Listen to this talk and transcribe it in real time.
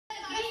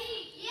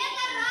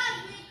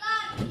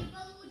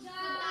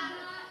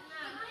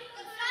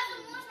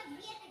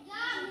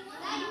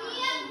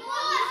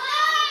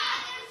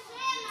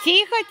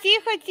Тихо,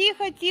 тихо,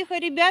 тихо, тихо,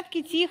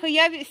 ребятки, тихо.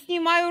 Я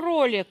снимаю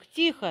ролик.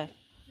 Тихо.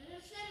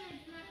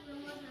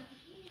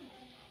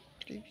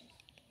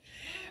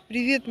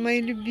 Привет,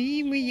 мои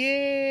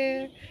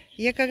любимые.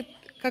 Я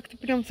как-то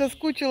прям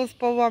соскучилась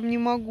по вам, не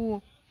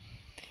могу.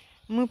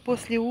 Мы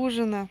после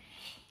ужина,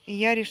 и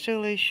я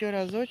решила еще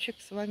разочек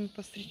с вами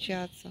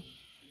повстречаться.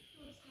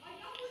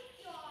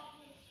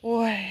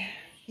 Ой,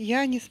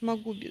 я не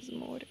смогу без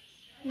моря.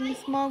 Не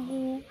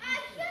смогу.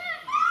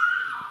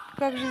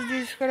 Как же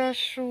здесь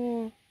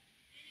хорошо.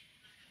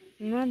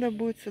 Надо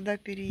будет сюда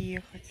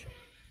переехать.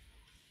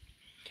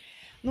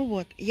 Ну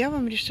вот, я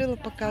вам решила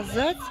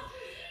показать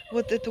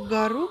вот эту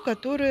гору,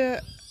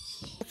 которая...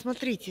 Вот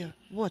смотрите,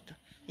 вот.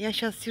 Я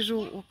сейчас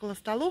сижу около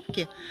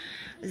столовки.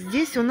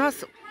 Здесь у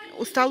нас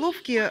у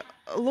столовки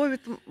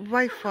ловит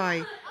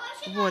Wi-Fi.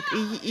 Вот.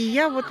 И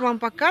я вот вам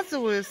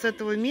показываю с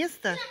этого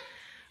места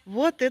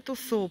вот эту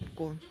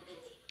сопку.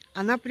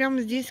 Она прямо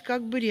здесь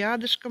как бы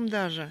рядышком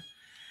даже.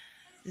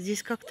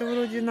 Здесь как-то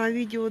вроде на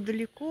видео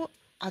далеко.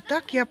 А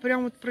так я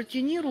прям вот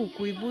протяни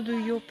руку и буду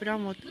ее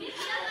прям вот...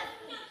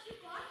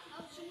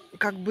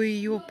 Как бы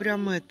ее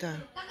прям это...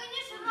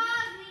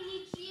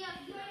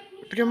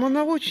 Прям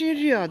она очень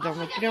рядом.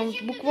 Вот прям вот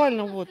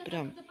буквально вот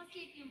прям.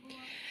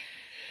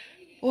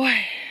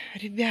 Ой,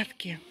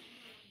 ребятки.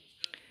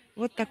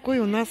 Вот такой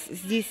у нас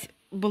здесь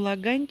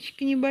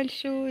балаганчик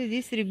небольшой.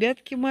 Здесь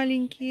ребятки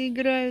маленькие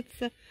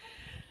играются.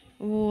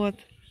 Вот.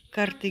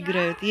 Карты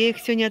играют. Я их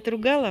сегодня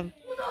отругала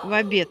в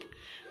обед.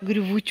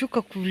 Говорю, вы что,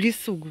 как в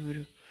лесу,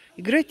 говорю.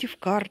 Играйте в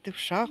карты, в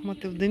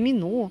шахматы, в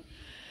домино.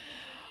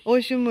 В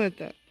общем,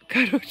 это...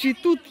 Короче, и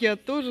тут я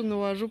тоже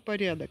навожу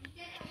порядок.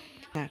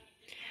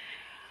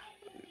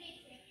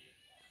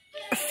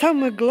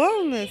 Самое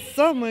главное,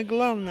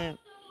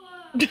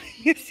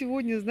 я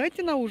сегодня,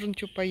 знаете, на ужин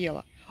что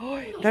поела?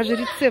 Ой, даже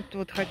рецепт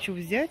вот хочу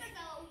взять.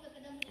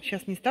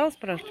 Сейчас не стала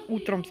спрашивать,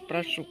 утром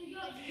спрошу.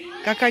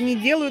 Как они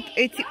делают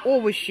эти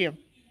овощи.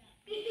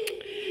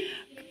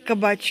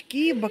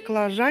 Кабачки,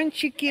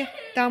 баклажанчики,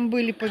 там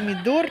были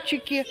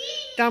помидорчики,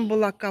 там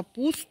была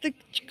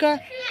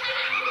капусточка.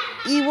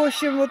 И, в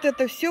общем, вот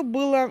это все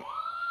было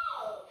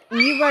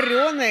не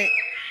вареное.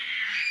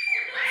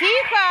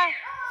 Тихо,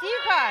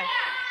 тихо,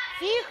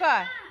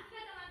 тихо.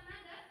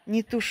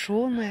 Не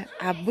тушеное,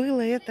 а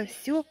было это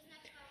все,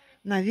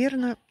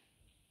 наверное,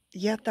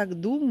 я так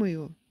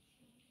думаю.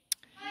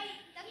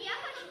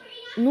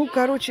 Ну,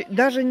 короче,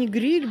 даже не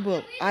гриль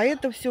был, а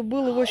это все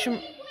было, в общем,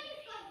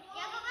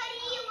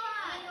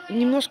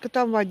 немножко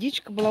там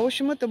водичка была. В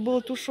общем, это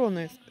было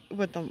тушеное в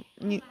этом,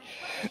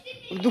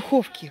 в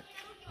духовке.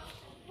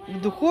 В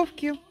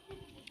духовке,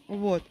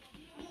 вот.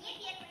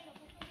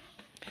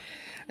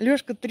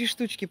 Лёшка 3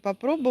 штучки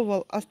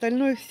попробовал,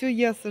 остальное все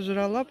я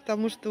сожрала,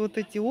 потому что вот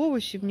эти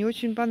овощи мне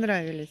очень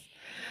понравились.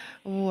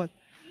 Вот.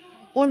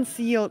 Он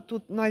съел,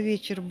 тут на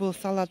вечер был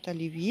салат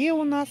оливье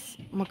у нас,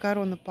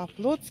 макароны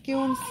по-флотски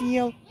он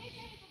съел.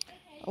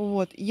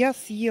 Вот. Я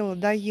съела,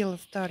 доела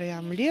старый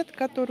омлет,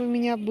 который у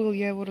меня был,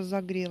 я его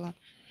разогрела.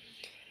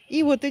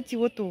 И вот эти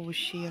вот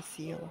овощи я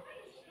съела.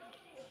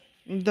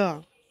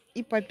 Да.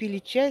 И попили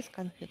чай с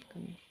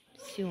конфетками.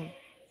 Все.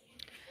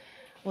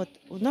 Вот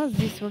у нас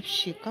здесь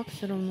вообще, как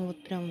все равно,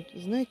 вот прям,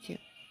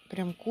 знаете,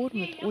 прям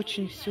кормят,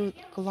 очень все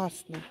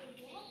классно.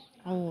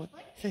 Вот.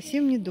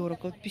 Совсем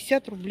недорого. Вот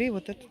 50 рублей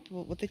вот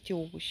эти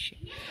овощи.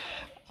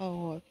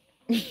 Вот.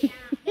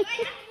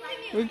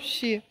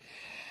 Вообще.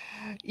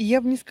 И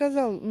я бы не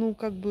сказала, ну,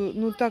 как бы,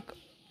 ну, так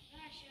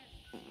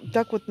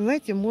вот,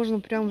 знаете, можно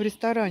прям в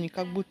ресторане,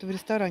 как будто в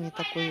ресторане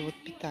такое вот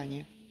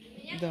питание.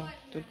 Да,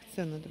 только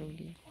цены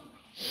другие.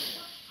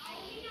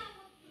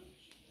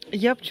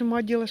 Я почему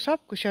одела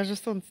шапку, сейчас же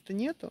солнца-то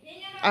нету.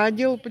 А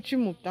одела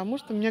почему? Потому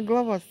что у меня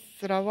голова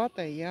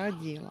сыроватая, я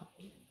одела.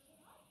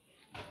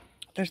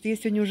 Потому что я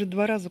сегодня уже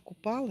 2 раза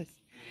купалась,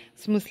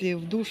 в смысле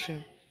в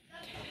душе.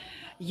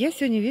 Я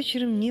сегодня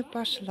вечером не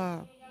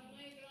пошла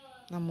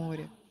на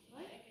море,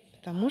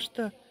 потому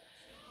что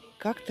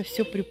как-то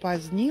все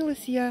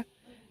припозднилось я.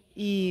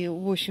 И,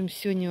 в общем,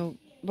 сегодня,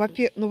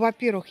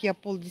 во-первых, я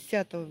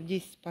 9:30 в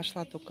 10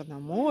 пошла только на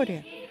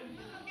море.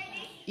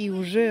 И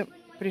уже...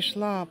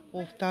 пришла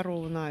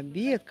 1:30 на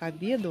обед, к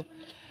обеду.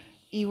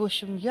 И, в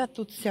общем, я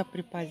тут вся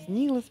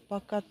припозднилась,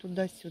 пока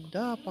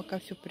туда-сюда, пока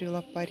все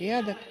привела в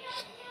порядок.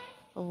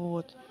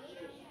 Вот.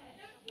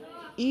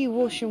 И, в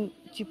общем,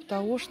 типа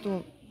того,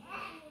 что...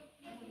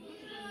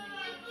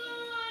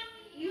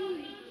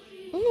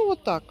 Ну,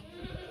 вот так.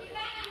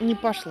 Не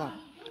пошла.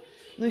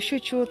 Но еще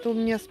чего-то у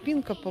меня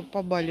спинка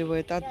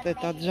побаливает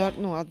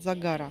от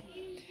загара.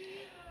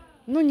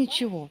 Ну,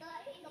 ничего.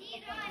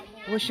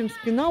 В общем,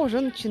 спина уже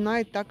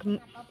начинает так,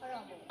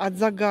 от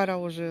загара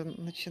уже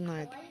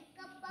начинает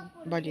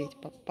болеть,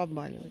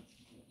 побаливать.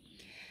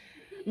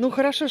 Ну,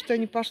 хорошо, что я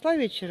не пошла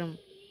вечером,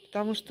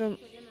 потому что,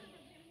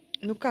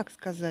 ну, как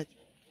сказать,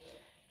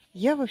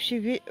 я вообще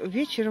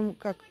вечером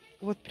как,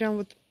 вот прям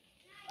вот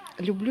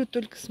люблю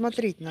только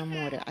смотреть на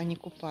море, а не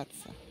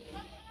купаться.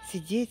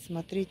 Сидеть,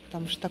 смотреть,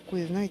 потому что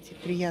такое, знаете,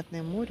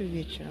 приятное море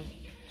вечером.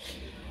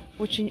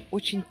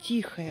 Очень-очень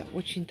тихое,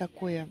 очень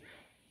такое...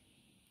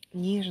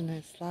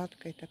 Нежное,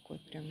 сладкое такое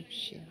прям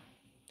вообще.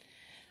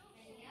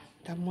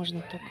 Там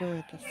можно только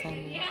это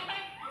самое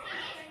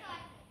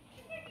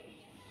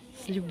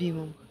с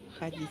любимым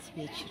ходить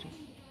вечером.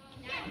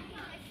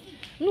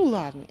 Ну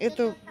ладно,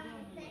 это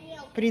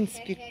в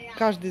принципе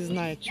каждый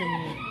знает, чем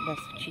мне вас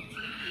учить.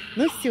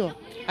 Ну все,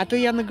 а то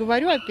я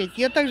наговорю опять.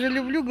 Я также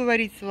люблю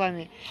говорить с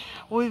вами.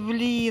 Ой,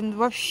 блин,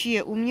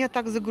 вообще, у меня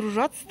так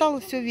загружаться стало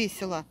все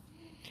весело.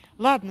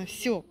 Ладно,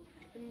 все.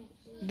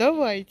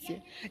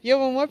 Давайте. Я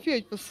вам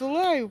опять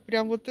посылаю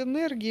прям вот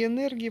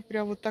энергии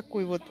прям вот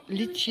такой вот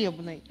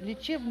лечебной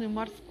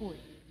морской.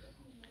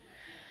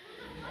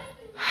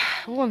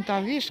 Вон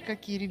там, видишь,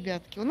 какие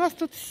ребятки. У нас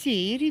тут все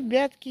и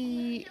ребятки,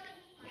 и...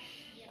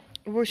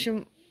 В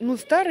общем, ну,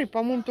 старые,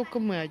 по-моему, только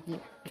мы одни.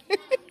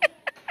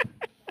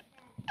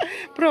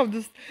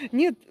 Правда,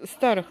 нет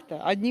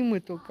старых-то, одни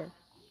мы только.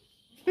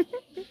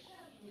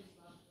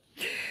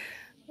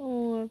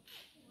 Вот.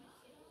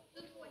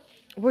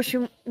 В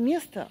общем,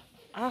 место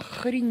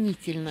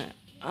охренительное.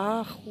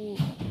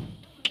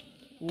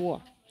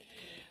 Во.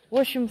 В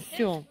общем,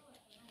 все.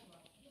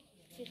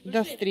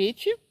 До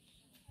встречи.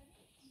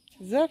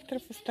 Завтра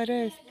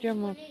постараюсь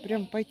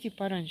прям пойти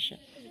пораньше.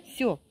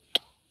 Все.